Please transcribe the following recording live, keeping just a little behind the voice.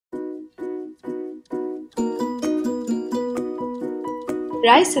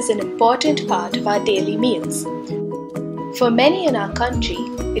Rice is an important part of our daily meals. For many in our country,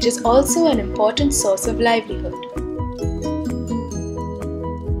 it is also an important source of livelihood.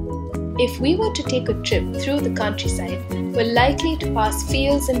 If we were to take a trip through the countryside, we're likely to pass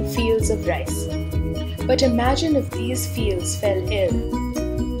fields and fields of rice. But imagine if these fields fell ill.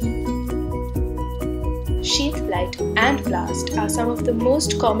 Sheath blight and blast are some of the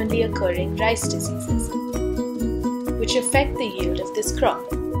most commonly occurring rice diseases, which affect the yield of this crop.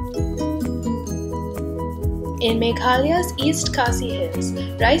 In Meghalaya's East Khasi Hills,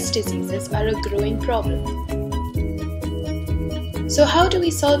 rice diseases are a growing problem. So how do we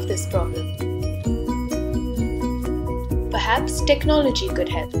solve this problem? Perhaps technology could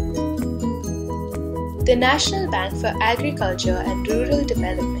help. The National Bank for Agriculture and Rural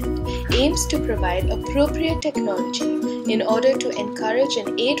Development aims to provide appropriate technology in order to encourage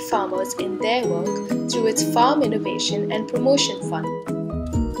and aid farmers in their work through its Farm Innovation and Promotion Fund.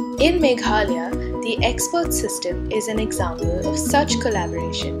 In Meghalaya, the expert system is an example of such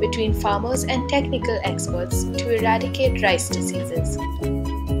collaboration between farmers and technical experts to eradicate rice diseases.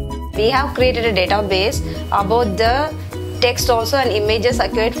 We have created a database about the text also and images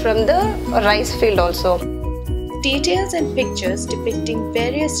acquired from the rice field also. Details and pictures depicting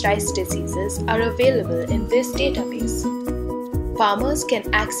various rice diseases are available in this database. Farmers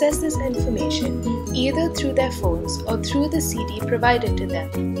can access this information either through their phones or through the CD provided to them.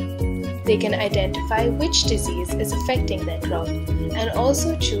 They can identify which disease is affecting their crop and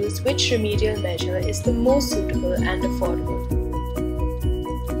also choose which remedial measure is the most suitable and affordable.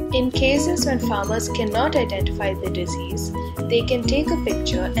 In cases when farmers cannot identify the disease, they can take a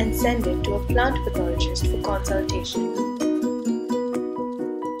picture and send it to a plant pathologist for consultation.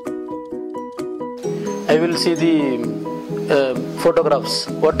 I will see the photographs,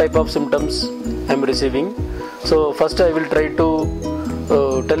 what type of symptoms I am receiving. So first I will try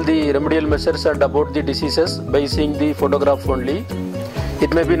to tell the remedial measures and about the diseases by seeing the photograph only.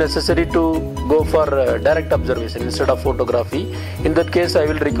 It may be necessary to go for direct observation instead of photography. In that case, I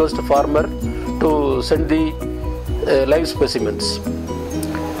will request the farmer to send the live specimens.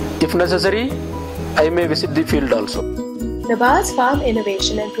 If necessary, I may visit the field also. NABARD's Farm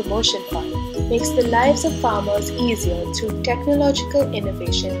Innovation and Promotion Fund makes the lives of farmers easier through technological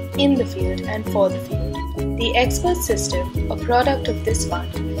innovation in the field and for the field. The expert system, a product of this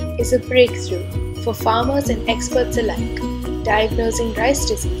fund, is a breakthrough for farmers and experts alike, diagnosing rice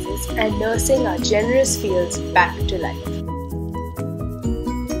diseases and nursing our generous fields back to life.